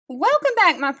Welcome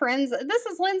back, my friends. This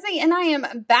is Lindsay, and I am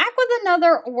back with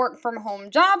another work from home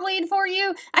job lead for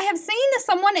you. I have seen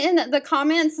someone in the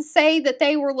comments say that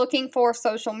they were looking for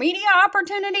social media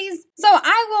opportunities, so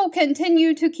I will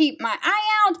continue to keep my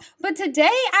eye out. But today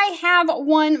I have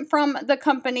one from the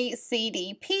company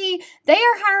CDP. They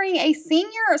are hiring a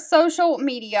senior social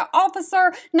media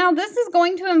officer. Now, this is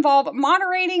going to involve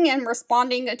moderating and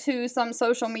responding to some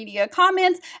social media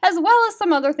comments, as well as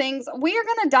some other things. We are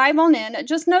going to dive on in.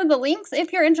 Just know the links,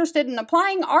 if you're interested in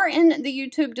applying, are in the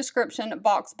YouTube description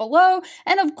box below.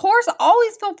 And of course,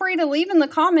 always feel free to leave in the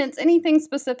comments anything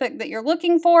specific that you're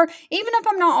looking for. Even if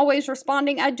I'm not always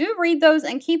responding, I do read those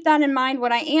and keep that in mind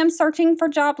when I am searching for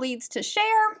job leads to share.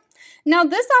 Now,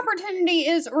 this opportunity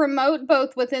is remote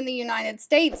both within the United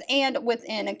States and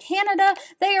within Canada.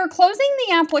 They are closing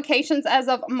the applications as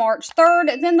of March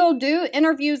 3rd. Then they'll do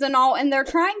interviews and all, and they're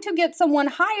trying to get someone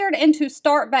hired and to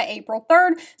start by April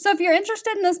 3rd. So if you're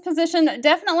interested in this position,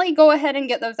 definitely go ahead and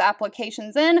get those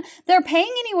applications in. They're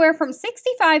paying anywhere from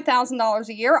 $65,000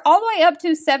 a year all the way up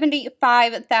to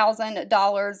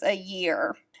 $75,000 a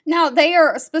year. Now, they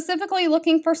are specifically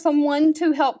looking for someone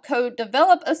to help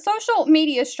co-develop a social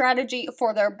media strategy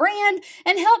for their brand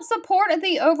and help support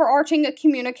the overarching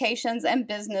communications and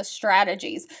business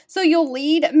strategies. So you'll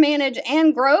lead, manage,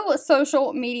 and grow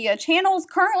social media channels.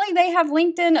 Currently, they have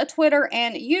LinkedIn, Twitter,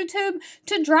 and YouTube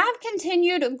to drive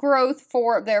continued growth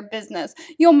for their business.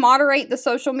 You'll moderate the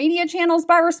social media channels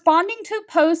by responding to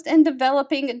posts and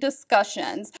developing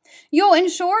discussions. You'll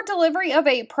ensure delivery of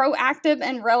a proactive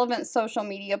and relevant social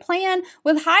media plan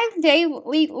with high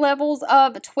daily levels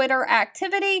of Twitter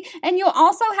activity, and you'll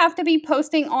also have to be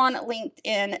posting on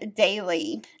LinkedIn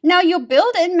daily. Now, you'll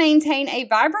build and maintain a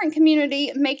vibrant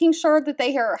community, making sure that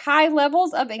they have high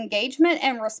levels of engagement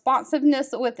and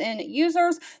responsiveness within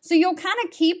users, so you'll kind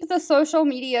of keep the social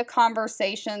media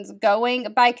conversations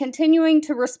going by continuing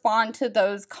to respond to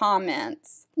those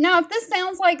comments. Now, if this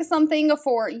sounds like something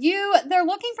for you, they're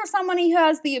looking for somebody who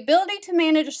has the ability to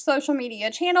manage social media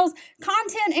channels,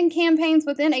 content, and campaigns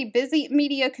within a busy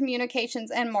media communications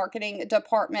and marketing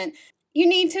department. You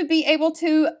need to be able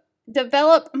to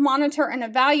develop, monitor, and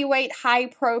evaluate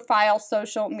high-profile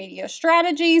social media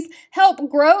strategies, help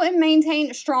grow and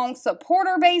maintain strong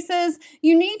supporter bases.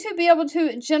 You need to be able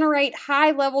to generate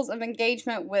high levels of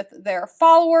engagement with their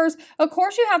followers. Of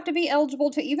course, you have to be eligible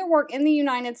to either work in the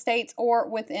United States or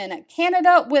within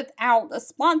Canada without a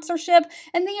sponsorship,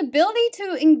 and the ability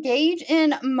to engage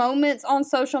in moments on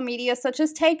social media such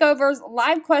as takeovers,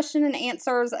 live question and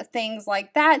answers, things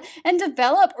like that, and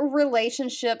develop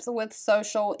relationships with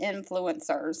social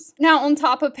influencers. Now, on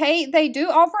top of pay, they do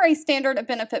offer a standard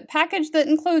benefit package that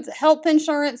includes health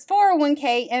insurance,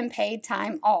 401k, and paid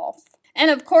time off. And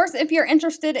of course, if you're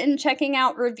interested in checking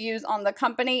out reviews on the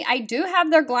company, I do have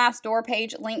their GlassDoor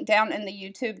page linked down in the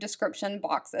YouTube description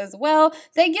box as well.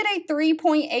 They get a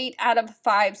 3.8 out of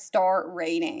 5-star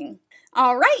rating.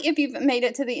 All right, if you've made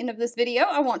it to the end of this video,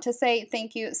 I want to say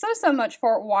thank you so much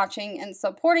for watching and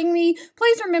supporting me.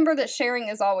 Please remember that sharing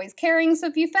is always caring, so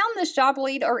if you found this job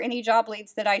lead or any job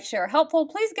leads that I share helpful,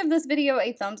 please give this video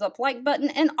a thumbs up like button,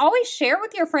 and always share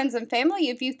with your friends and family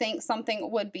if you think something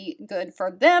would be good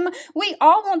for them. We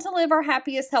all want to live our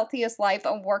happiest, healthiest life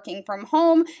of working from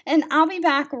home, and I'll be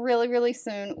back really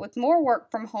soon with more work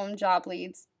from home job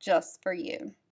leads just for you.